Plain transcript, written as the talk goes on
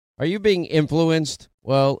Are you being influenced?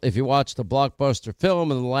 Well, if you watched a blockbuster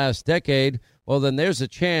film in the last decade, well, then there's a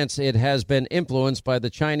chance it has been influenced by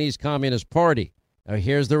the Chinese Communist Party. Now,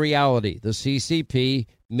 here's the reality. The CCP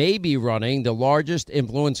may be running the largest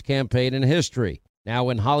influence campaign in history. Now,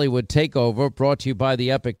 in Hollywood Takeover, brought to you by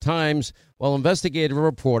the Epoch Times, well, investigative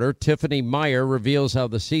reporter Tiffany Meyer reveals how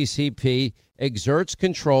the CCP exerts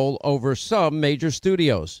control over some major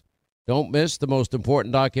studios. Don't miss the most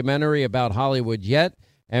important documentary about Hollywood yet.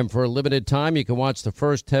 And for a limited time, you can watch the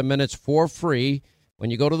first 10 minutes for free when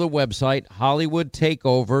you go to the website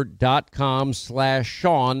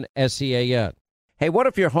hollywoodtakeover.com/Sean, S-E-A-N. Hey, what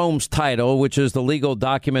if your home's title, which is the legal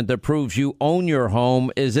document that proves you own your home,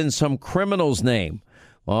 is in some criminal's name?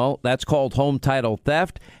 Well, that's called home title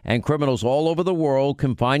theft, and criminals all over the world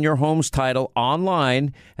can find your home's title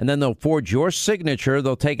online, and then they'll forge your signature.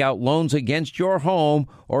 They'll take out loans against your home,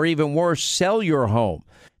 or even worse, sell your home.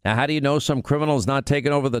 Now, how do you know some criminal is not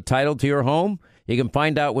taking over the title to your home? You can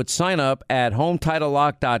find out with sign up at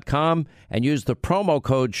HometitleLock.com and use the promo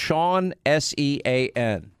code Sean,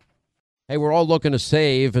 S-E-A-N. Hey, we're all looking to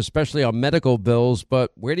save, especially on medical bills,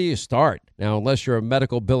 but where do you start? Now, unless you're a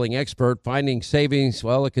medical billing expert, finding savings,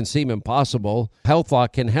 well, it can seem impossible.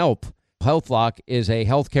 HealthLock can help. HealthLock is a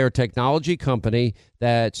healthcare technology company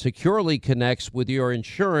that securely connects with your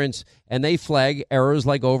insurance, and they flag errors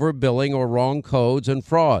like overbilling or wrong codes and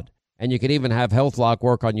fraud. And you can even have HealthLock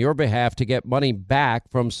work on your behalf to get money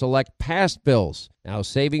back from select past bills. Now,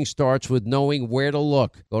 saving starts with knowing where to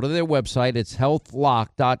look. Go to their website. It's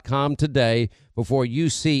healthlock.com today before you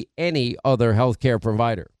see any other healthcare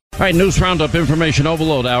provider. All right, News Roundup, Information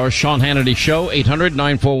Overload Hour, Sean Hannity Show,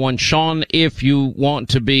 800-941-SEAN if you want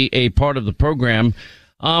to be a part of the program.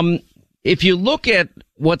 If you look at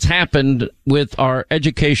what's happened with our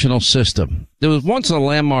educational system, there was once a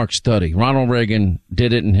landmark study. Ronald Reagan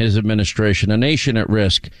did it in his administration, A Nation at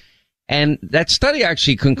Risk. And that study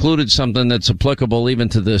actually concluded something that's applicable even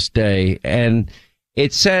to this day. And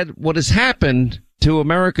it said what has happened to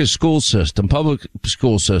America's school system, public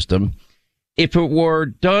school system, if it were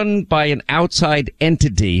done by an outside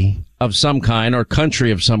entity of some kind or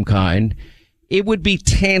country of some kind, it would be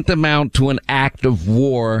tantamount to an act of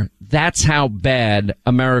war. That's how bad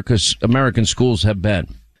American schools have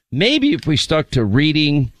been. Maybe if we stuck to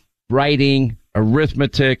reading, writing,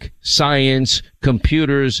 arithmetic, science,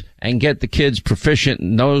 computers, and get the kids proficient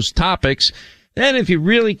in those topics, then if you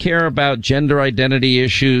really care about gender identity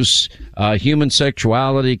issues, human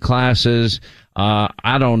sexuality classes,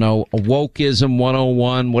 I don't know, wokeism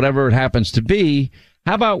 101, whatever it happens to be,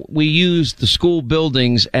 how about we use the school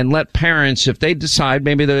buildings and let parents, if they decide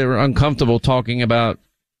maybe they're uncomfortable talking about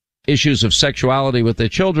issues of sexuality with their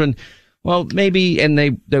children, well, maybe, and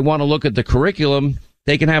they want to look at the curriculum,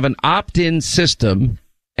 they can have an opt-in system.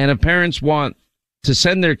 And if parents want to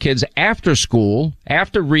send their kids after school,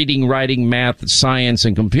 after reading, writing, math, science,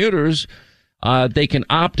 and computers, they can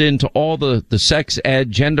opt into all the sex ed,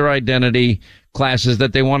 gender identity classes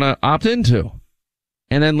that they want to opt into,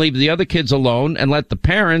 and then leave the other kids alone and let the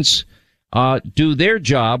parents do their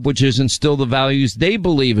job, which is instill the values they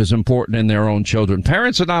believe is important in their own children.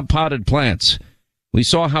 Parents are not potted plants. We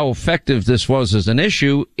saw how effective this was as an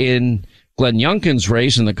issue in Glenn Youngkin's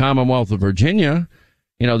race in the Commonwealth of Virginia.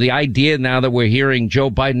 You know, the idea now that we're hearing Joe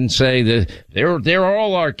Biden say that they're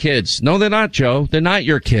all our kids. No, they're not, Joe. They're not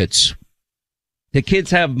your kids. The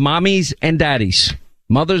kids have mommies and daddies,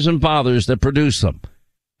 mothers and fathers that produce them,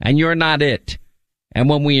 and you're not it. And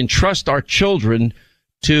when we entrust our children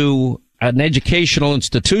to an educational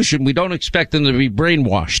institution, we don't expect them to be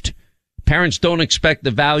brainwashed. Parents don't expect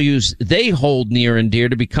the values they hold near and dear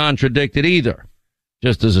to be contradicted either,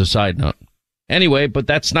 just as a side note. Anyway, but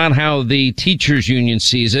that's not how the teachers union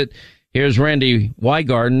sees it. Here's Randi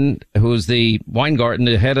Weingarten, who is the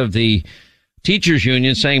head of the teachers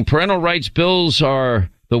union, saying parental rights bills are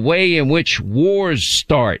the way in which wars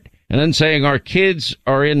start, and then saying our kids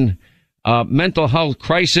are in mental health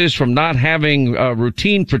crisis from not having a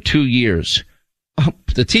routine for 2 years.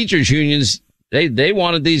 The teachers unions, they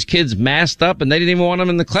wanted these kids masked up, and they didn't even want them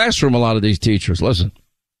in the classroom, a lot of these teachers. Listen.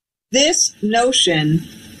 This notion,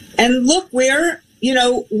 and look,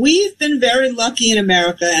 we've been very lucky in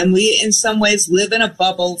America, and we in some ways live in a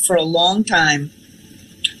bubble for a long time.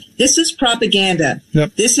 This is propaganda.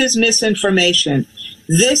 Yep. This is misinformation.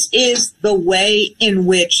 This is the way in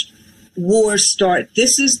which wars start.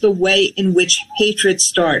 This is the way in which hatred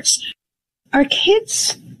starts. Our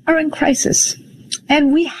kids are in crisis.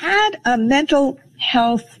 And we had a mental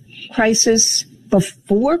health crisis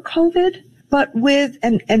before COVID, but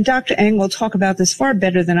and Dr. Eng will talk about this far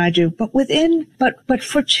better than I do, but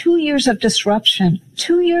for 2 years of disruption,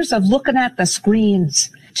 2 years of looking at the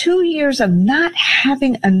screens 2 years of not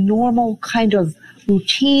having a normal kind of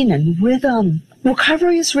routine and rhythm.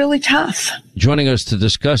 Recovery is really tough. Joining us to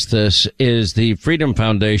discuss this is the Freedom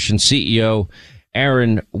Foundation CEO,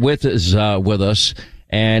 Aaron Withe, is with us.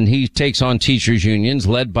 And he takes on teachers unions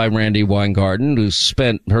led by Randi Weingarten, who's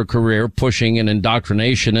spent her career pushing an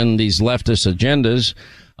indoctrination in these leftist agendas.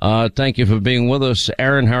 Thank you for being with us.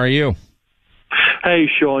 Aaron, how are you? Hey,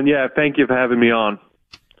 Sean. Yeah, thank you for having me on.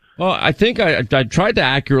 Well, I think I tried to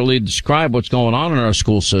accurately describe what's going on in our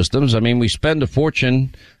school systems. I mean, we spend a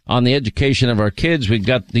fortune on the education of our kids. We've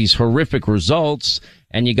got these horrific results,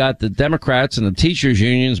 and you got the Democrats and the teachers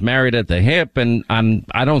unions married at the hip, and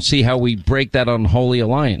I don't see how we break that unholy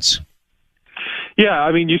alliance. Yeah,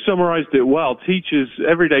 I mean, you summarized it well. Teachers,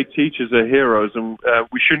 everyday teachers are heroes, and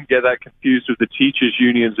we shouldn't get that confused with the teachers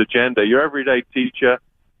union's agenda. Your everyday teacher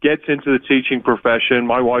gets into the teaching profession.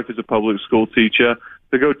 My wife is a public school teacher,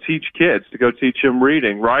 to go teach kids, to go teach them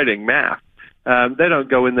reading, writing, math. They don't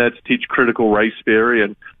go in there to teach critical race theory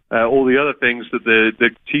and all the other things that the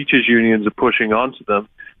teachers unions are pushing onto them.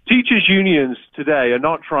 Teachers unions today are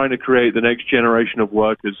not trying to create the next generation of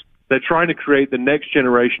workers. They're trying to create the next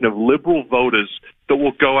generation of liberal voters that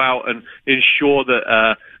will go out and ensure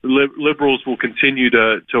that liberals will continue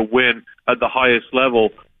to win at the highest level,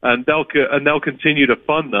 and they'll continue to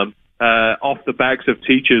fund them off the backs of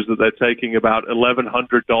teachers that they're taking about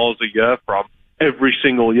 $1,100 a year from every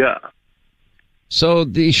single year.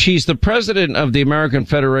 So she's the president of the American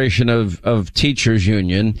Federation of Teachers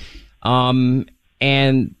Union.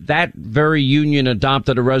 And that very union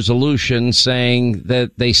adopted a resolution saying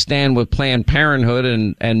that they stand with Planned Parenthood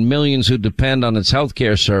and millions who depend on its health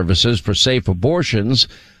care services for safe abortions.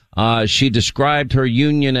 She described her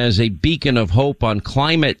union as a beacon of hope on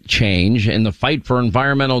climate change and the fight for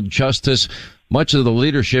environmental justice. Much of the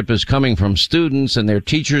leadership is coming from students, and their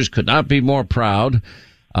teachers could not be more proud.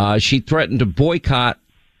 She threatened to boycott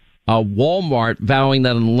Walmart, vowing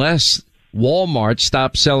that unless Walmart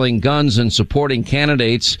stops selling guns and supporting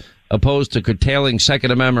candidates opposed to curtailing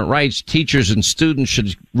Second Amendment rights, teachers and students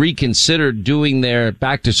should reconsider doing their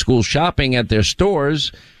back-to-school shopping at their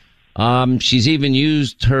stores. She's even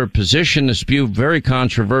used her position to spew very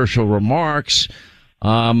controversial remarks.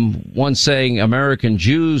 One saying American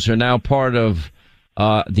Jews are now part of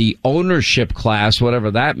the ownership class, whatever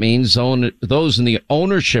that means. Those in the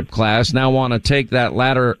ownership class now want to take that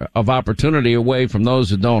ladder of opportunity away from those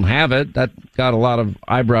who don't have it. That got a lot of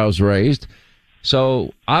eyebrows raised.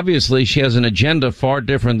 So obviously she has an agenda far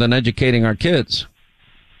different than educating our kids.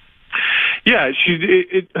 Yeah,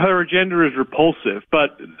 her agenda is repulsive.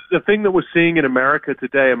 But the thing that we're seeing in America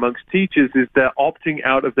today amongst teachers is they're opting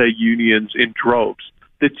out of their unions in droves.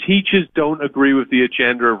 The teachers don't agree with the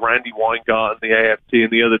agenda of Randi Weingarten, the AFT, and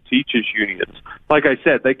the other teachers' unions. Like I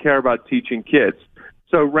said, they care about teaching kids.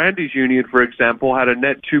 So Randi's union, for example, had a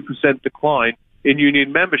net 2% decline in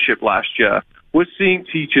union membership last year. We're seeing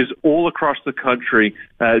teachers all across the country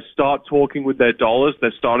start talking with their dollars.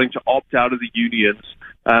 They're starting to opt out of the unions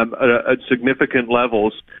at significant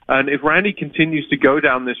levels. And if Randi continues to go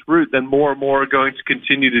down this route, then more and more are going to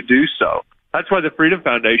continue to do so. That's why the Freedom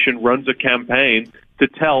Foundation runs a campaign to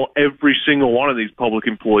tell every single one of these public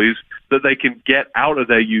employees that they can get out of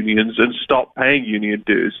their unions and stop paying union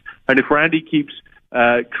dues. And if Randi keeps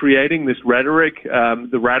creating this rhetoric,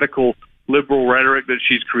 the radical liberal rhetoric that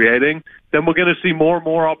she's creating, then we're going to see more and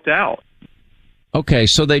more opt out. Okay,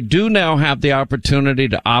 so they do now have the opportunity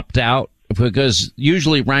to opt out, because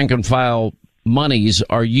usually rank and file monies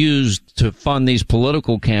are used to fund these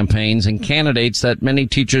political campaigns and candidates that many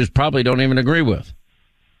teachers probably don't even agree with.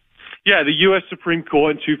 Yeah, the U.S. Supreme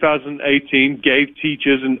Court in 2018 gave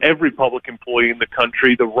teachers and every public employee in the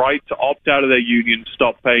country the right to opt out of their union,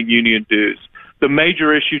 stop paying union dues. The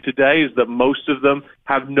major issue today is that most of them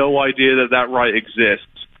have no idea that that right exists.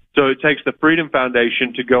 So it takes the Freedom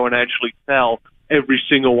Foundation to go and actually tell every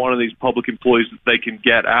single one of these public employees that they can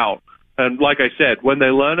get out. And like I said, when they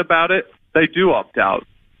learn about it, they do opt out.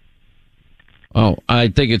 Oh, I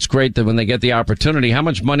think it's great that when they get the opportunity, how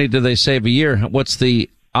much money do they save a year? What's the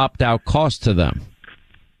opt-out cost to them?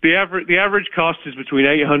 The average cost is between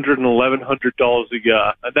 $800 and $1,100 a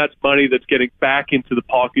year, and that's money that's getting back into the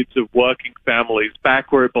pockets of working families,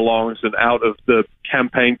 back where it belongs, and out of the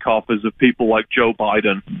campaign coffers of people like Joe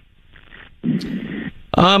Biden.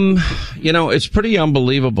 It's pretty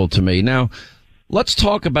unbelievable to me. Now, let's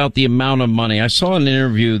talk about the amount of money. I saw an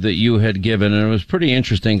interview that you had given, and it was pretty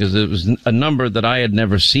interesting because it was a number that I had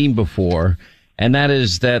never seen before. And that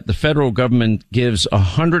is that the federal government gives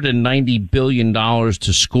 $190 billion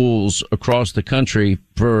to schools across the country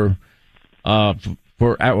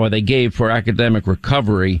they gave for academic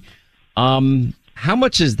recovery. How How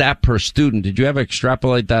much is that per student? Did you ever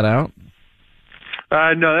extrapolate that out?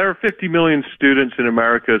 No, there are 50 million students in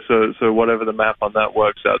America, so whatever the math on that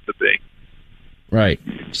works out to be. Right.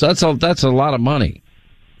 So that's a lot of money.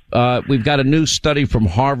 We've got a new study from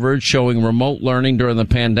Harvard showing remote learning during the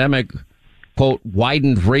pandemic, quote,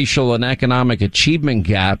 widened racial and economic achievement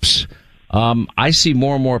gaps. I see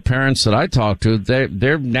more and more parents that I talk to,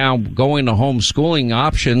 they're now going to homeschooling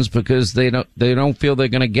options because they don't feel they're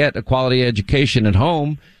going to get a quality education at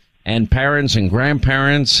home. And parents and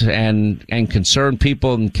grandparents and concerned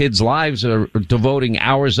people in kids' lives are devoting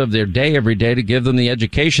hours of their day every day to give them the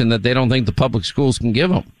education that they don't think the public schools can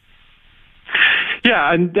give them.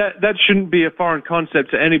 Yeah, and that shouldn't be a foreign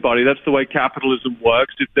concept to anybody. That's the way capitalism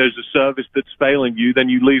works. If there's a service that's failing you, then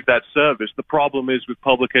you leave that service. The problem is with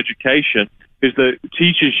public education is that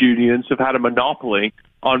teachers' unions have had a monopoly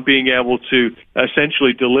on being able to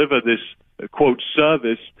essentially deliver this, quote,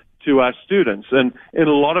 service to our students. And in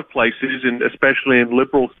a lot of places, and especially in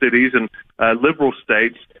liberal cities and liberal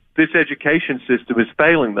states, this education system is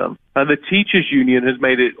failing them. And the teachers union has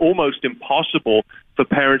made it almost impossible for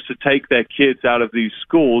parents to take their kids out of these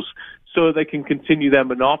schools so they can continue their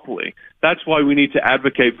monopoly. That's why we need to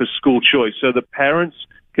advocate for school choice, so the parents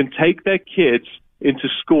can take their kids into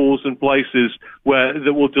schools and places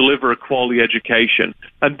that will deliver a quality education.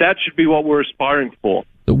 And that should be what we're aspiring for.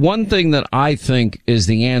 The one thing that I think is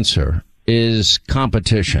the answer is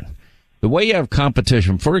competition. The way you have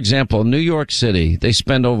competition, for example, in New York City, they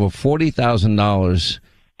spend over $40,000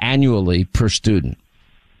 annually per student.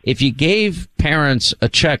 If you gave parents a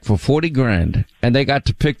check for $40,000 and they got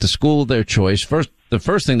to pick the school of their choice, the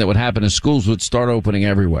first thing that would happen is schools would start opening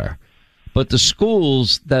everywhere. But the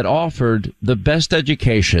schools that offered the best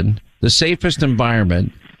education, the safest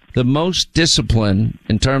environment, the most discipline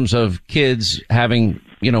in terms of kids having,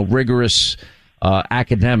 rigorous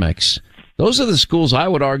academics, those are the schools I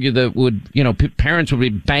would argue that would, parents would be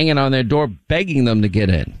banging on their door, begging them to get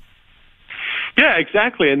in. Yeah,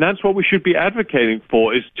 exactly. And that's what we should be advocating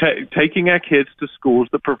for, is taking our kids to schools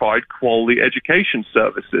that provide quality education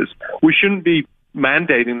services. We shouldn't be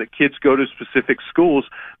mandating that kids go to specific schools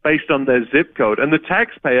based on their zip code. And the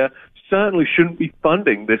taxpayer certainly shouldn't be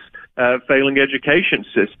funding this failing education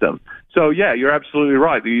system. So, yeah, you're absolutely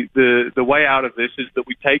right. The way out of this is that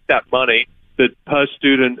we take that money that per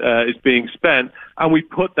student is being spent, and we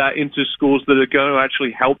put that into schools that are going to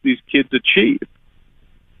actually help these kids achieve.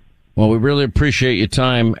 Well, we really appreciate your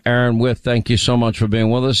time, Aaron Withe. Thank you so much for being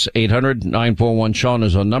with us. 800-941-SEAN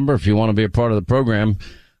is our number if you want to be a part of the program.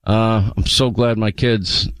 I'm so glad my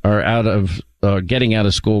kids are getting out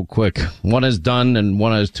of school quick. One is done and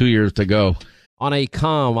one has 2 years to go. On a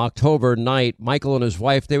calm October night, Michael and his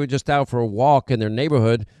wife, they were just out for a walk in their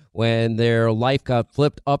neighborhood when their life got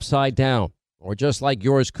flipped upside down, or just like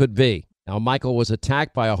yours could be. Now, Michael was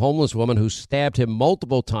attacked by a homeless woman who stabbed him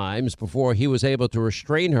multiple times before he was able to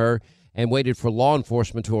restrain her and waited for law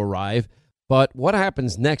enforcement to arrive. But what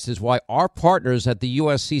happens next is why our partners at the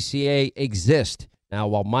USCCA exist. Now,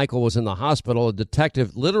 while Michael was in the hospital, a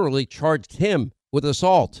detective literally charged him with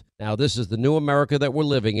assault. Now, this is the new America that we're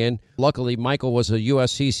living in. Luckily, Michael was a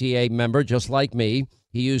USCCA member just like me.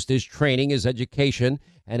 He used his training, his education,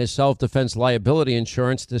 and his self-defense liability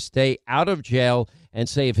insurance to stay out of jail and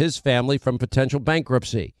save his family from potential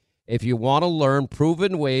bankruptcy. If you want to learn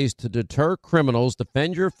proven ways to deter criminals,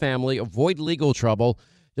 defend your family, avoid legal trouble,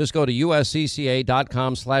 just go to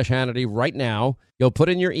uscca.com/Hannity right now. You'll put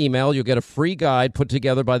in your email. You'll get a free guide put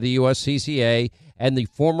together by the USCCA and the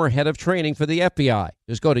former head of training for the FBI.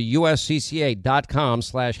 Just go to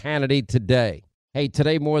uscca.com/Hannity today. Hey,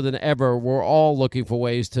 today more than ever, we're all looking for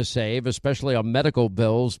ways to save, especially on medical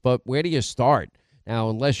bills. But where do you start? Now,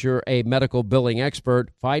 unless you're a medical billing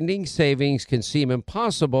expert, finding savings can seem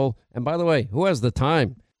impossible. And by the way, who has the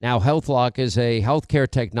time? Now, HealthLock is a healthcare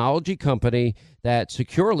technology company that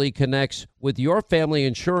securely connects with your family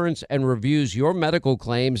insurance and reviews your medical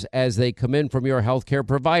claims as they come in from your healthcare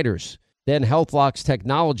providers. Then HealthLock's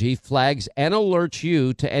technology flags and alerts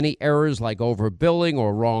you to any errors like overbilling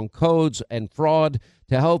or wrong codes and fraud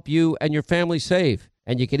to help you and your family save.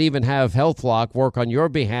 And you can even have HealthLock work on your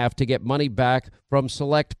behalf to get money back from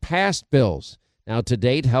select past bills. Now, to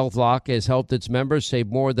date, HealthLock has helped its members save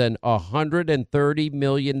more than $130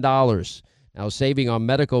 million. Now, saving on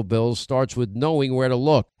medical bills starts with knowing where to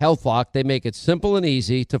look. HealthLock, they make it simple and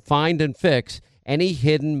easy to find and fix any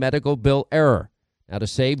hidden medical bill error. Now, to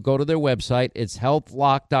save, go to their website. It's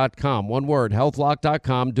healthlock.com. One word,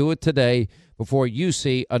 healthlock.com. Do it today before you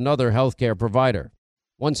see another healthcare provider.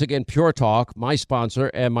 Once again, Pure Talk, my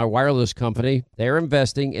sponsor and my wireless company, they're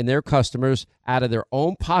investing in their customers out of their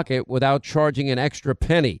own pocket without charging an extra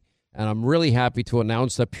penny. And I'm really happy to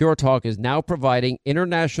announce that Pure Talk is now providing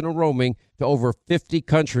international roaming to over 50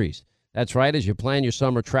 countries. That's right. As you plan your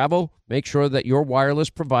summer travel, make sure that your wireless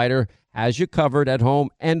provider has you covered at home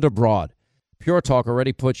and abroad. Pure Talk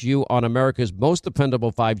already puts you on America's most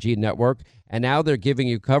dependable 5G network, and now they're giving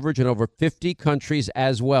you coverage in over 50 countries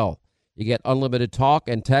as well. You get unlimited talk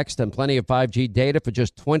and text and plenty of 5G data for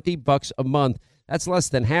just $20 a month. That's less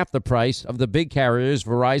than half the price of the big carriers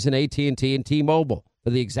Verizon, AT&T, and T-Mobile for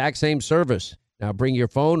the exact same service. Now bring your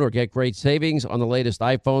phone or get great savings on the latest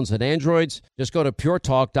iPhones and Androids. Just go to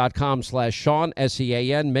puretalk.com/Sean,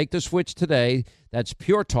 S-E-A-N. Make the switch today. That's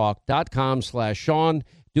puretalk.com/Sean.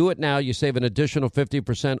 Do it now. You save an additional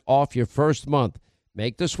 50% off your first month.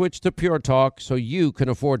 Make the switch to Pure Talk so you can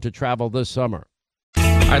afford to travel this summer.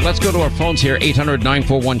 All right, let's go to our phones here.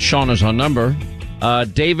 800-941-SEAN is our number.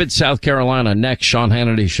 David, South Carolina, next, Sean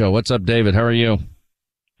Hannity Show. What's up, David? How are you?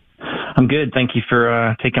 I'm good. Thank you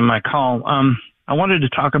for taking my call. I wanted to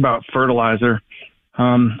talk about fertilizer.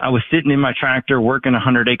 I was sitting in my tractor working a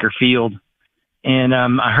 100-acre field, and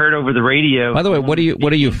I heard over the radio. By the way, what do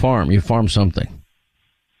you farm? You farm something?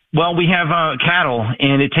 Well, we have cattle,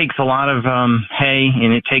 and it takes a lot of hay,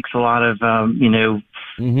 and it takes a lot of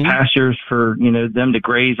pastures for them to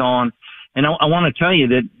graze on. And I want to tell you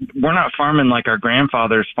that we're not farming like our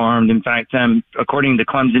grandfathers farmed. In fact, according to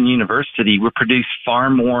Clemson University, we produce far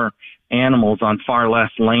more animals on far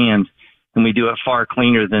less land, and we do it far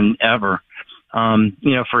cleaner than ever.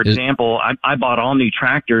 For example, I bought all new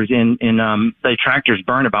tractors, and the tractors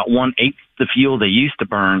burn about 1/8 the fuel they used to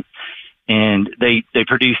burn, and they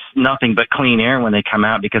produce nothing but clean air when they come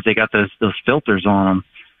out because they got those filters on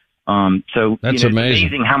them. So that's it's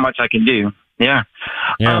amazing how much I can do. Yeah.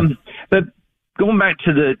 But going back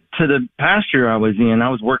to the pasture I was in, I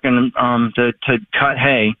was working to cut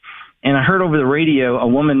hay, and I heard over the radio a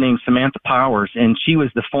woman named Samantha Powers, and she was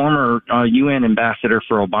the former UN ambassador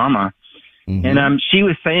for Obama. Mm-hmm. And she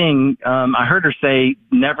was saying, I heard her say,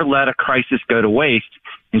 never let a crisis go to waste.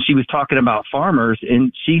 And she was talking about farmers,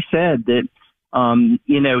 and she said that,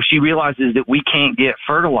 she realizes that we can't get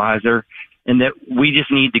fertilizer and that we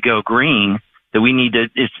just need to go green, that we need to,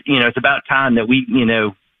 it's about time that we,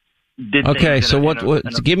 did. Okay, so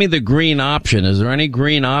give me the green option. Is there any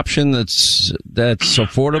green option that's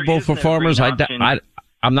affordable for farmers?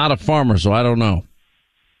 I'm not a farmer, so I don't know.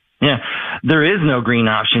 Yeah, there is no green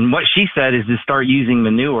option. What she said is to start using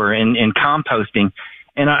manure and composting.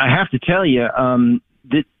 And I have to tell you,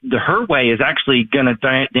 her way is actually going to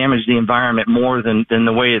damage the environment more than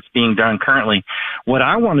the way it's being done currently. What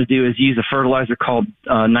I want to do is use a fertilizer called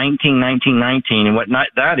 19-19-19, and what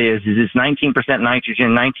that is it's 19%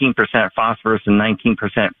 nitrogen, 19% phosphorus, and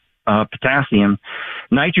 19% potassium.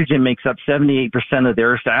 Nitrogen makes up 78% of the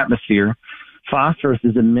Earth's atmosphere. Phosphorus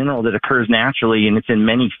is a mineral that occurs naturally, and it's in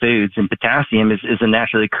many foods. And potassium is a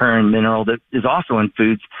naturally occurring mineral that is also in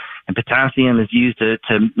foods. And potassium is used to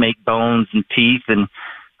make bones and teeth, and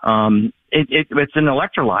it's an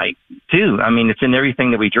electrolyte too. I mean, it's in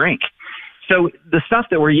everything that we drink. So the stuff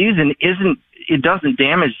that we're using doesn't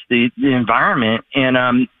damage the environment.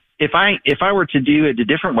 And if I were to do it a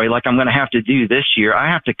different way, like I'm going to have to do this year, I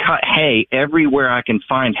have to cut hay everywhere I can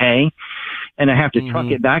find hay, and I have to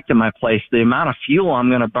truck it back to my place. The amount of fuel I'm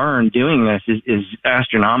going to burn doing this is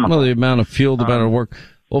astronomical. Well, the amount of fuel, the amount of work.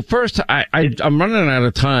 Well, first, I'm running out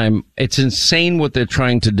of time. It's insane what they're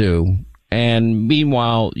trying to do. And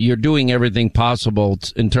meanwhile, you're doing everything possible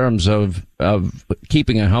in terms of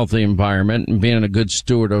keeping a healthy environment and being a good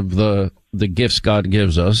steward of the gifts God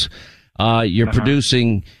gives us. You're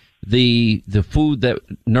producing the food that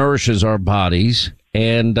nourishes our bodies.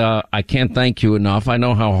 And I can't thank you enough. I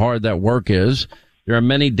know how hard that work is. There are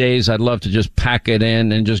many days I'd love to just pack it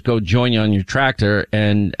in and just go join you on your tractor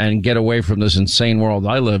and get away from this insane world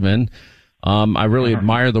I live in. I really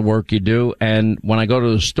admire the work you do. And when I go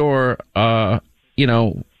to the store, you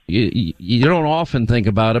don't often think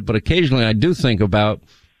about it, but occasionally I do think about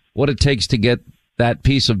what it takes to get that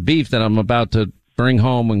piece of beef that I'm about to bring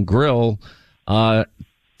home and grill,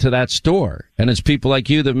 to that store. And it's people like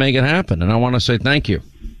you that make it happen. And I want to say thank you.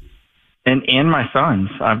 And my sons.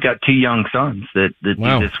 I've got 2 young sons that do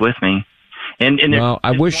this with me. And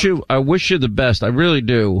I wish you the best. I really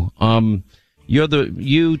do.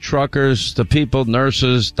 You truckers, the people,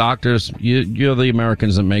 nurses, doctors, you're the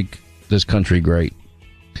Americans that make this country great.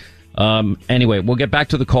 Anyway, we'll get back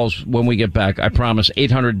to the calls when we get back. I promise.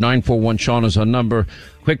 800-941-SEAN is our number.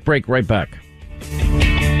 Quick break, right back.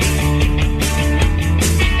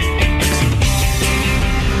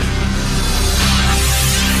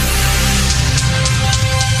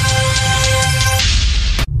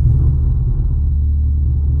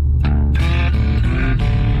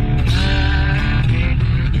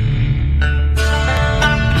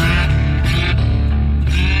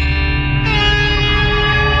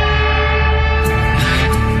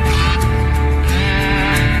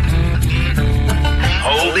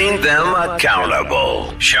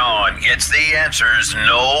 accountable. Sean gets the answers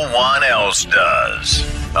no one else does.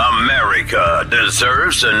 America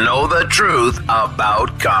deserves to know the truth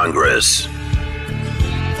about Congress.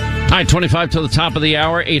 All right, 25 to the top of the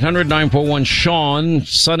hour, 800-941-SEAN.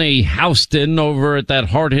 Sonny Houston over at that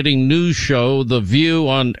hard-hitting news show, The View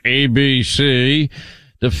on ABC,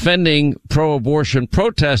 defending pro-abortion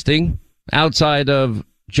protesting outside of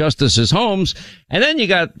justices' homes. And then you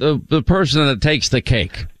got the person that takes the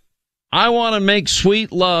cake. I want to make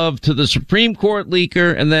sweet love to the Supreme Court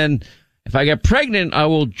leaker, and then if I get pregnant, I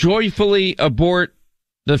will joyfully abort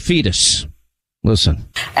the fetus. Listen.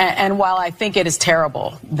 And while I think it is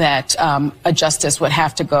terrible that a justice would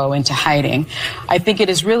have to go into hiding, I think it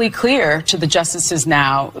is really clear to the justices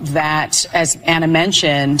now that, as Anna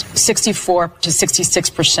mentioned, 64 to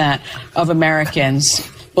 66% of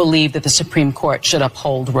Americans believe that the Supreme Court should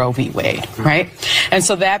uphold Roe v. Wade, right? And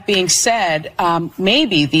so that being said,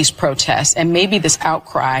 maybe these protests and maybe this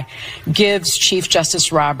outcry gives Chief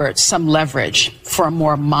Justice Roberts some leverage for a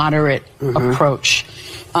more moderate approach.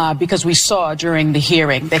 Because we saw during the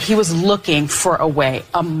hearing that he was looking for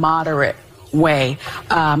a moderate way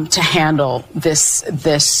to handle this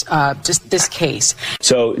case.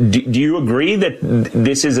 So do you agree that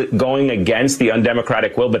this is going against the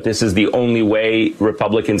undemocratic will, but this is the only way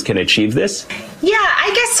Republicans can achieve this? Yeah,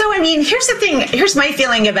 I guess so. I mean, here's the thing. Here's my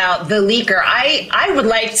feeling about the leaker. I would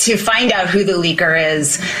like to find out who the leaker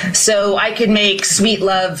is so I could make sweet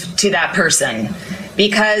love to that person,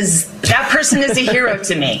 because that person is a hero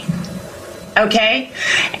to me. Okay?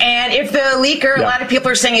 And if the leaker, a lot of people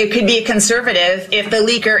are saying it could be a conservative. If the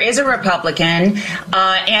leaker is a Republican,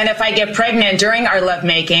 and if I get pregnant during our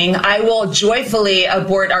lovemaking, I will joyfully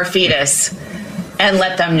abort our fetus and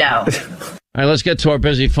let them know. All right, let's get to our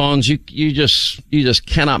busy phones. You just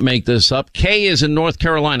cannot make this up. Kay is in North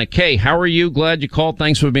Carolina. Kay, how are you? Glad you called.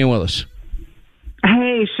 Thanks for being with us.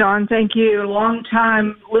 Hey, Sean, thank you.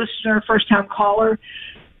 Long-time listener, first-time caller.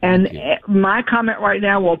 And my comment right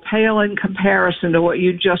now will pale in comparison to what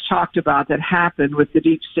you just talked about that happened with the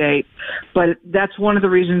deep state. But that's one of the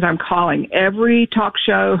reasons I'm calling. Every talk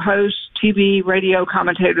show host, TV, radio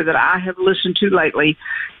commentator that I have listened to lately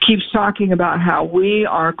keeps talking about how we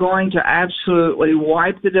are going to absolutely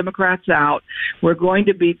wipe the Democrats out. We're going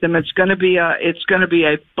to beat them. It's going to be a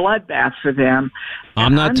bloodbath for them.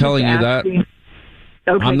 I'm not telling you that.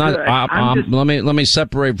 Okay, I'm not. Let me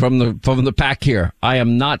separate from the pack here. I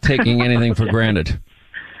am not taking anything for granted.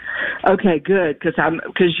 Okay, good,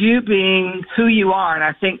 because you being who you are, and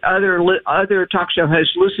I think other talk show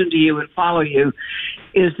hosts listen to you and follow you,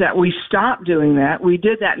 is that we stopped doing that. We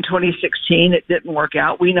did that in 2016. It didn't work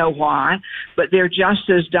out. We know why, but they're just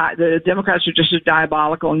as the Democrats are just as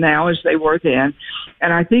diabolical now as they were then.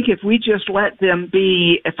 And I think if we just let them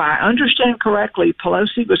be, if I understand correctly,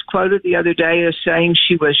 Pelosi was quoted the other day as saying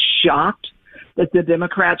she was shocked that the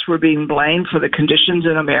Democrats were being blamed for the conditions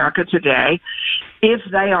in America today. If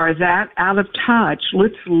they are that out of touch,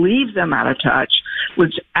 let's leave them out of touch.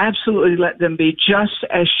 Let's absolutely let them be just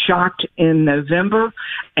as shocked in November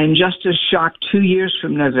and just as shocked 2 years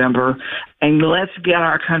from November, and let's get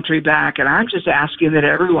our country back. And I'm just asking that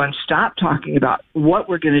everyone stop talking about what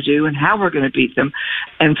we're going to do and how we're going to beat them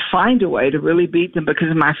and find a way to really beat them,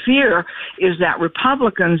 because my fear is that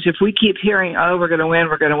Republicans, if we keep hearing, oh, we're going to win,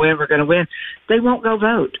 we're going to win, we're going to win, they won't go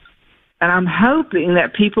vote. And I'm hoping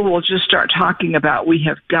that people will just start talking about we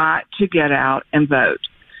have got to get out and vote.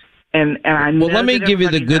 And I know. Well, let me give you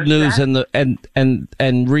the good news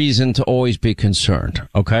and reason to always be concerned.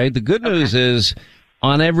 Okay, the good news is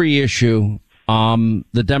on every issue,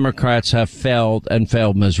 the Democrats have failed and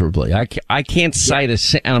failed miserably. I can't cite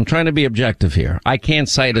and I'm trying to be objective here. I can't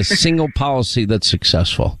cite a single policy that's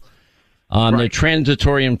successful. On the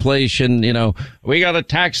transitory inflation, we got to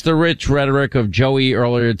tax the rich rhetoric of Joey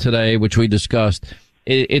earlier today, which we discussed.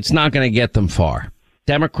 It's not going to get them far.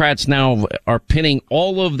 Democrats now are pinning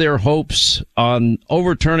all of their hopes on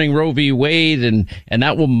overturning Roe v. Wade, and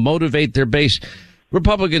that will motivate their base.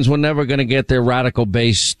 Republicans were never going to get their radical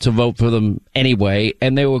base to vote for them anyway,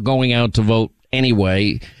 and they were going out to vote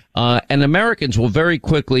anyway. And Americans will very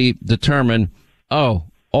quickly determine,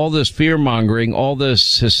 all this fear-mongering, all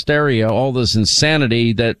this hysteria, all this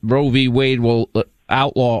insanity that Roe v. Wade will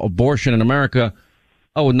outlaw abortion in America,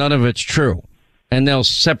 none of it's true. And they'll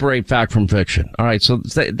separate fact from fiction. All right, so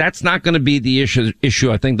that's not going to be the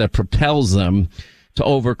issue, I think, that propels them to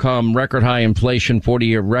overcome record high inflation,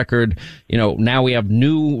 40-year record. Now we have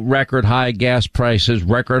new record high gas prices,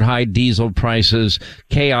 record high diesel prices,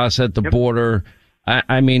 chaos at the border.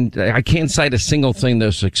 I mean, I can't cite a single thing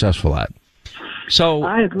they're successful at. So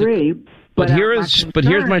I agree, but here's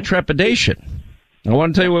my trepidation. I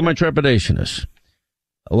want to tell you where my trepidation is.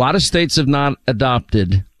 A lot of states have not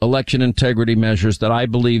adopted election integrity measures that I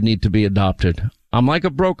believe need to be adopted. I'm like a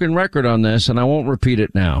broken record on this, and I won't repeat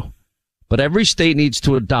it now. But every state needs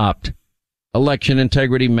to adopt election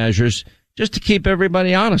integrity measures just to keep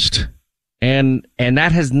everybody honest. And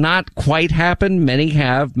that has not quite happened. Many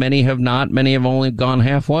have not. Many have only gone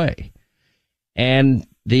halfway. And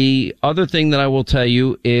the other thing that I will tell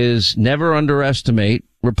you is never underestimate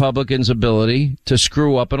Republicans' ability to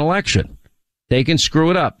screw up an election. They can screw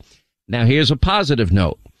it up. Now, here's a positive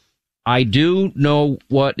note. I do know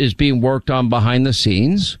what is being worked on behind the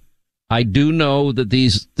scenes. I do know that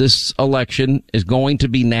this election is going to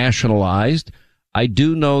be nationalized. I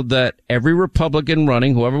do know that every Republican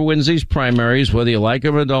running, whoever wins these primaries, whether you like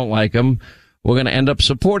them or don't like them, we're going to end up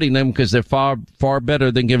supporting them because they're far, far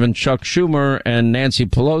better than giving Chuck Schumer and Nancy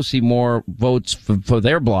Pelosi more votes for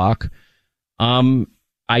their bloc.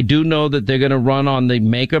 I do know that they're going to run on the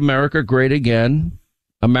Make America Great Again,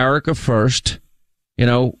 America First,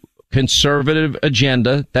 conservative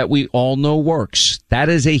agenda that we all know works. That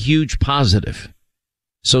is a huge positive.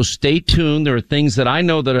 So stay tuned. There are things that I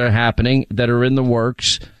know that are happening, that are in the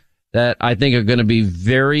works, that I think are going to be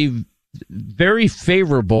very, very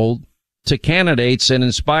favorable to candidates and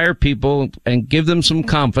inspire people and give them some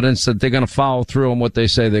confidence that they're going to follow through on what they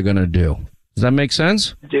say they're going to do. Does that make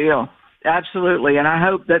sense? Deal. Absolutely. And I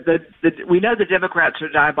hope that we know the Democrats are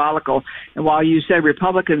diabolical. And while you say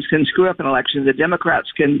Republicans can screw up an election, the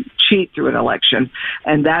Democrats can cheat through an election.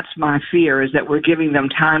 And that's my fear, is that we're giving them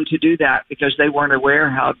time to do that because they weren't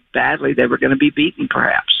aware how badly they were going to be beaten,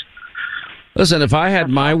 perhaps. Listen, if I had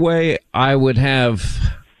my way, I would have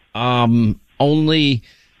only,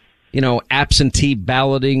 absentee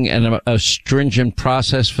balloting and a stringent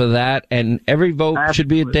process for that. And every vote should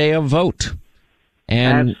be a day of vote.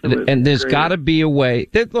 And there's got to be a way.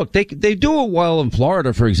 They do it well in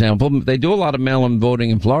Florida, for example. They do a lot of mail-in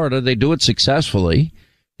voting in Florida. They do it successfully.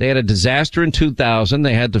 They had a disaster in 2000.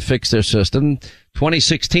 They had to fix their system.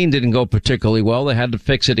 2016 didn't go particularly well. They had to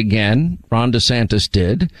fix it again. Ron DeSantis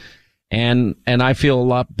did. And I feel a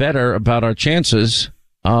lot better about our chances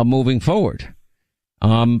moving forward.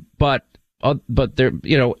 But there,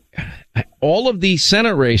 all of these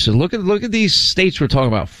Senate races. Look at these states we're talking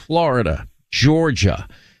about: Florida, Georgia,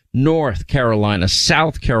 North Carolina,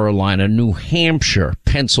 South Carolina, New Hampshire,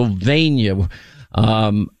 Pennsylvania,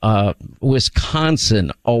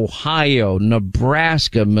 Wisconsin, Ohio,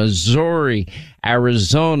 Nebraska, Missouri,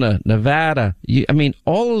 Arizona, Nevada.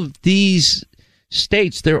 All of these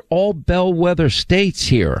states, they're all bellwether states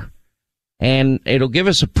here. And it'll give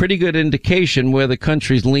us a pretty good indication where the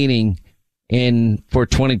country's leaning in for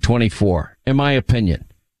 2024, in my opinion.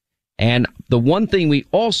 And the one thing we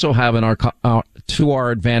also have in to our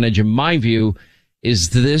advantage, in my view, is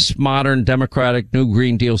this modern Democratic New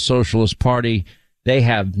Green Deal Socialist Party. They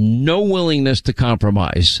have no willingness to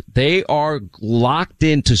compromise. They are locked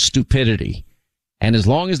into stupidity. And as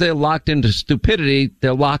long as they're locked into stupidity,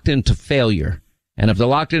 they're locked into failure. And if they're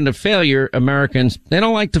locked into failure, Americans, they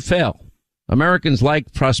don't like to fail. Americans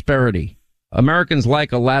like prosperity. Americans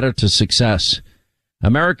like a ladder to success.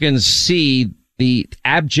 Americans see the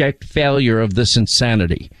abject failure of this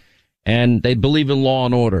insanity. And they believe in law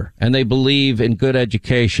and order, and they believe in good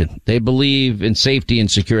education. They believe in safety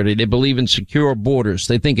and security. They believe in secure borders.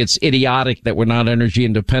 They think it's idiotic that we're not energy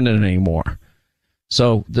independent anymore.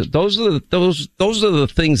 So those are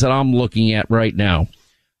the things that I'm looking at right now.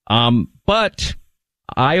 But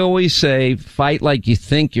I always say, fight like you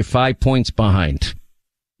think you're 5 points behind.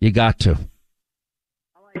 You got to.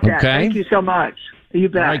 I like that. Okay? Thank you so much. You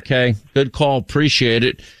bet. All right, Kay. Good call. Appreciate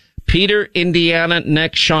it. Peter, Indiana,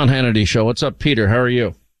 next Sean Hannity Show. What's up, Peter? How are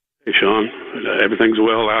you? Hey, Sean. Everything's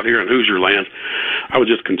well out here in Hoosier land. I was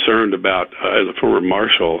just concerned about, as a former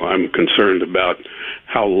marshal, I'm concerned about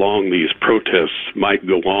how long these protests might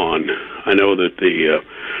go on. I know that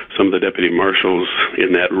some of the deputy marshals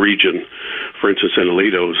in that region, for instance, in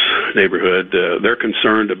Alito's neighborhood, they're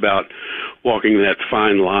concerned about walking that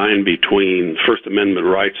fine line between First Amendment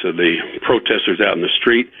rights of the protesters out in the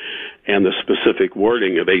street and the specific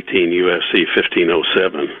wording of 18 U.S.C.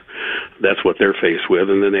 1507. That's what they're faced with.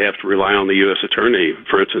 And then they have to rely on the U.S. attorney,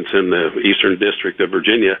 for instance, in the Eastern District of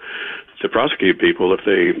Virginia, to prosecute people if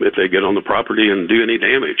they get on the property and do any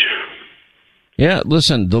damage. Yeah,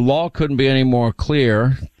 listen, the law couldn't be any more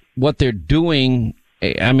clear. What they're doing,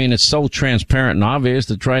 it's so transparent and obvious.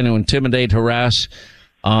 They're trying to intimidate, harass,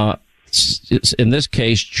 in this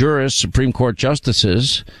case, jurists, Supreme Court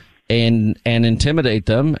justices, and intimidate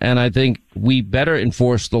them. And I think we better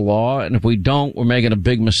enforce the law. And if we don't, we're making a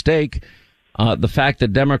big mistake. The fact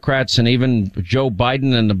that Democrats and even Joe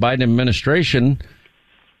Biden and the Biden administration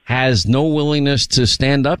has no willingness to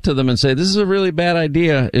stand up to them and say, this is a really bad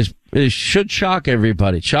idea, should shock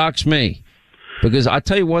everybody. It shocks me. Because I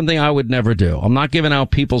tell you one thing I would never do. I'm not giving out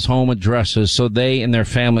people's home addresses so they and their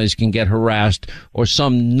families can get harassed, or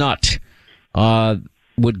some nut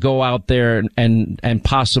would go out there and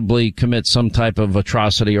possibly commit some type of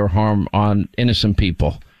atrocity or harm on innocent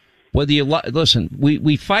people. Whether you listen,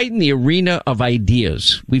 we fight in the arena of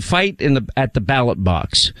ideas. We fight at the ballot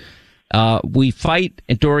box. We fight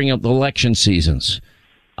during the election seasons.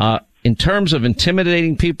 In terms of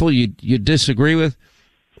intimidating people you disagree with,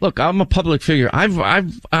 look, I'm a public figure.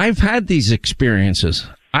 I've had these experiences.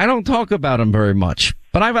 I don't talk about them very much,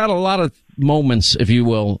 but I've had a lot of moments, if you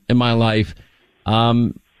will, in my life,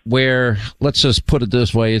 where, let's just put it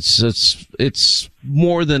this way, it's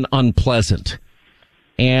more than unpleasant.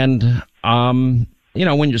 And,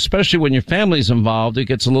 especially when your family's involved, it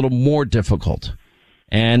gets a little more difficult.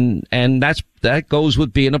 And that goes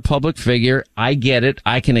with being a public figure. I get it.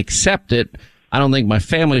 I can accept it. I don't think my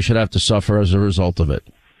family should have to suffer as a result of it.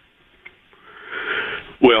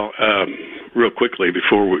 Well, real quickly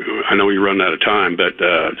I know we run out of time, but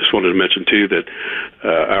just wanted to mention too that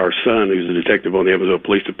our son, who's a detective on the Evansville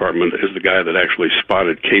Police Department, is the guy that actually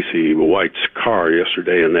spotted Casey White's car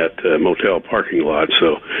yesterday in that motel parking lot.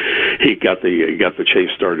 So he got the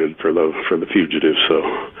chase started for the fugitive. So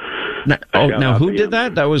now who did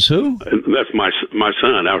that? That was who? That's my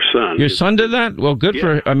son, our son. Your son did that? Well, good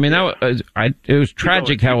for. I mean, it was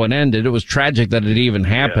tragic how it ended. It was tragic that it even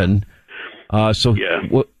happened.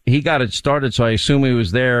 He got it started, so I assume he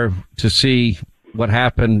was there to see what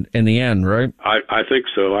happened in the end, right? I think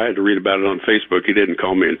so. I had to read about it on Facebook. He didn't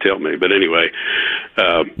call me and tell me, but anyway,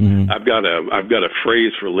 I've got a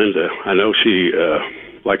phrase for Linda. I know she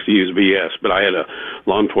likes to use BS, but I had a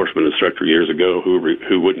law enforcement instructor years ago who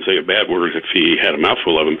wouldn't say a bad word if he had a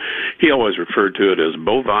mouthful of them. He always referred to it as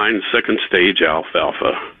bovine second stage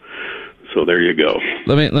alfalfa. So there you go.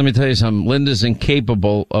 Let me tell you something. Linda's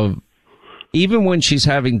incapable of. Even when she's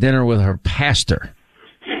having dinner with her pastor,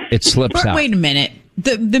 it slips out. Wait a minute.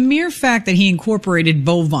 The mere fact that he incorporated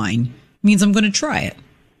bovine means I'm going to try it.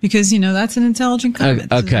 Because, that's an intelligent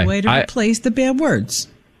comment. Okay. It's a way to replace the bad words.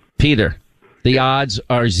 Peter, the odds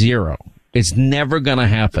are 0. It's never going to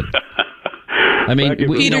happen. I mean,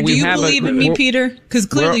 Peter, do you believe in me, Peter? Because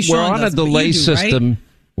clearly Sean doesn't, but you do, right?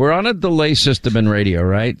 We're on a delay system in radio,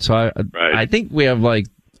 right? So I think we have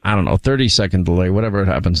 30-second delay, whatever it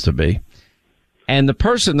happens to be. And the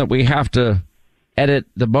person that we have to edit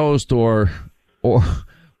the most or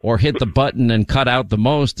hit the button and cut out the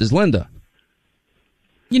most is Linda.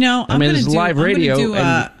 I'm going to do live radio.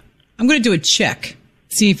 I'm going to do a check,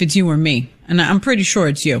 see if it's you or me. And I'm pretty sure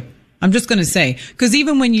it's you. I'm just going to say, because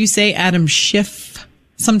even when you say Adam Schiff,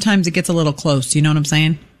 sometimes it gets a little close. You know what I'm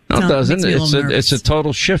saying? No, it doesn't. It's a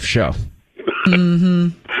total Schiff show. Mm-hmm.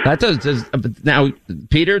 That does. Now,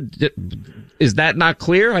 Peter, is that not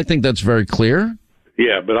clear? I think that's very clear.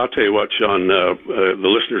 Yeah, but I'll tell you what, Sean, the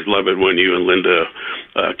listeners love it when you and Linda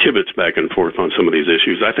kibitz back and forth on some of these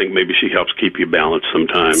issues. I think maybe she helps keep you balanced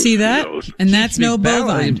sometimes. See that? And that's no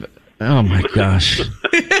bovine. Oh, my gosh.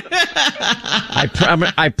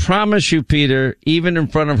 I promise you, Peter, even in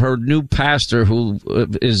front of her new pastor who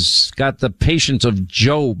is got the patience of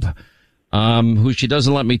Job, who she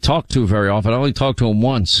doesn't let me talk to very often. I only talk to him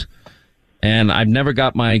once. And I've never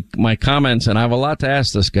got my comments, and I have a lot to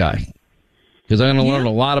ask this guy. Because I'm going to learn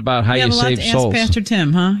a lot about how you save souls. You have a lot to ask Pastor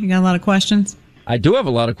Tim, huh? You got a lot of questions? I do have a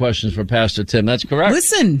lot of questions for Pastor Tim. That's correct.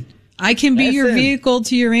 Listen, I can be your vehicle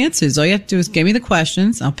to your answers. All you have to do is give me the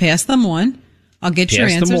questions. I'll pass them on. I'll get your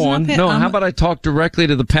answers. How about I talk directly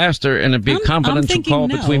to the pastor and it'd be a confidential call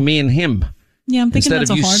between me and him? Yeah, I'm thinking instead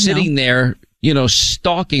of you sitting there,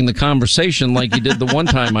 stalking the conversation like you did the one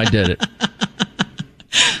time I did it.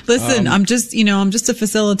 Listen, I'm just a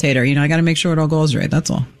facilitator. I got to make sure it all goes right. That's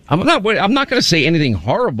all. I'm not going to say anything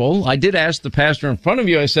horrible. I did ask the pastor in front of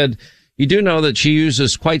you. I said, you do know that she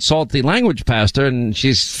uses quite salty language, Pastor, and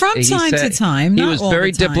she's from time to time. He was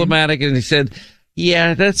very diplomatic, and he said,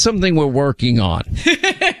 "Yeah, that's something we're working on."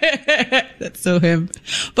 That's so him.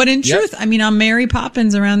 But in truth, I'm Mary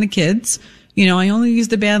Poppins around the kids. I only use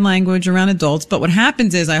the bad language around adults. But what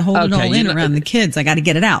happens is I hold it all in around the kids. I got to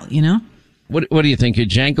get it out. What do you think? You're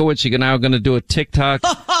Jankowicz? You're now going to do a TikTok?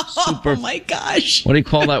 Oh my gosh! What do you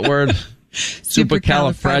call that word?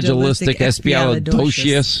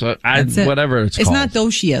 Supercalifragilisticexpialidocious. Whatever it's called. It's not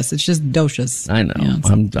docious. It's just docious. I know.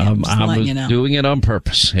 I was doing it on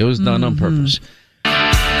purpose. It was done on purpose. All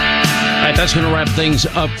right, That's going to wrap things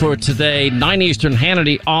up for today. 9 Eastern,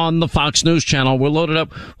 Hannity on the Fox News Channel. We're loaded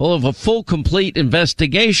up. We'll have a full, complete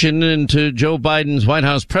investigation into Joe Biden's White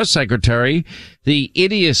House press secretary, the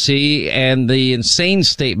idiocy and the insane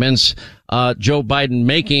statements Joe Biden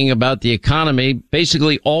making about the economy.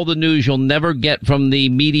 Basically, all the news you'll never get from the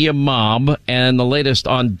media mob, and the latest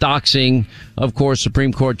on doxing, of course,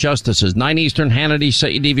 Supreme Court justices. 9 Eastern, Hannity,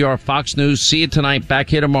 set your DVR, Fox News. See you tonight. Back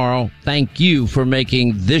here tomorrow. Thank you for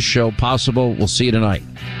making this show possible. We'll see you tonight.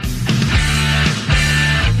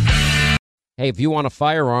 Hey, if you want a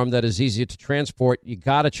firearm that is easy to transport, you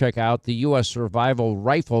got to check out the U.S. Survival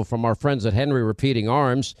Rifle from our friends at Henry Repeating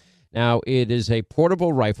Arms. Now, it is a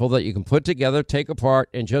portable rifle that you can put together, take apart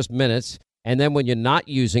in just minutes. And then when you're not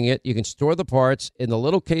using it, you can store the parts in the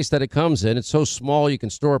little case that it comes in. It's so small you can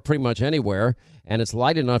store it pretty much anywhere, and it's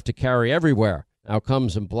light enough to carry everywhere. Now, it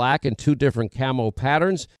comes in black and 2 different camo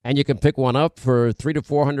patterns, and you can pick one up for $300 to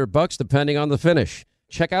 $400 depending on the finish.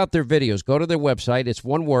 Check out their videos. Go to their website. It's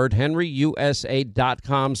one word,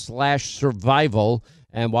 henryusa.com/survival.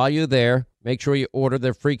 And while you're there, make sure you order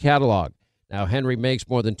their free catalog. Now, Henry makes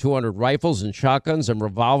more than 200 rifles and shotguns and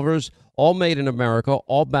revolvers, all made in America,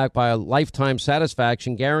 all backed by a lifetime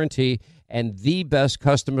satisfaction guarantee and the best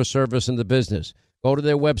customer service in the business. Go to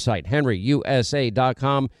their website,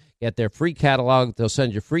 henryusa.com. Get their free catalog. They'll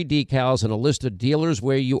send you free decals and a list of dealers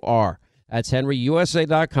where you are. That's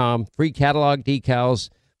henryusa.com. Free catalog decals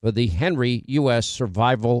for the Henry U.S.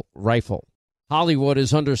 Survival Rifle. Hollywood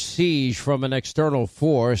is under siege from an external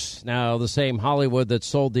force. Now, the same Hollywood that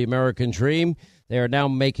sold the American dream, they are now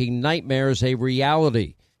making nightmares a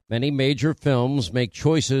reality. Many major films make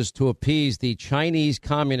choices to appease the Chinese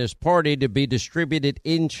Communist Party to be distributed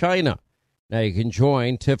in China. Now, you can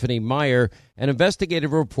join Tiffany Meyer, an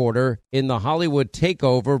investigative reporter in the Hollywood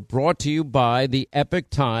Takeover, brought to you by the Epoch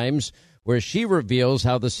Times, where she reveals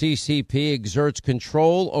how the CCP exerts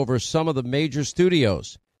control over some of the major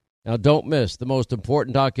studios. Now, don't miss the most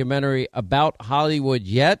important documentary about Hollywood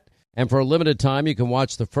yet. And for a limited time, you can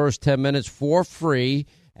watch the first 10 minutes for free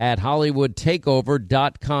at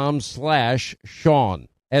HollywoodTakeover.com/Sean,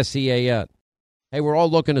 S-E-A-N. Hey, we're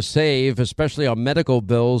all looking to save, especially on medical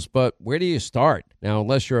bills, but where do you start? Now,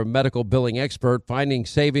 unless you're a medical billing expert, finding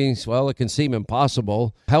savings, well, it can seem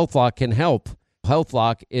impossible. HealthLock can help.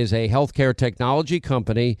 HealthLock is a healthcare technology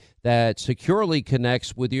company that securely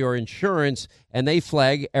connects with your insurance, and they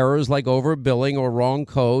flag errors like overbilling or wrong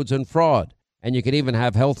codes and fraud. And you can even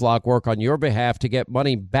have HealthLock work on your behalf to get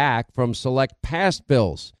money back from select past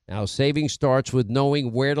bills. Now, saving starts with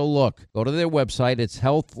knowing where to look. Go to their website. It's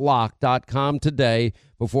healthlock.com today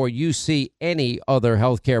before you see any other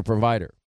healthcare provider.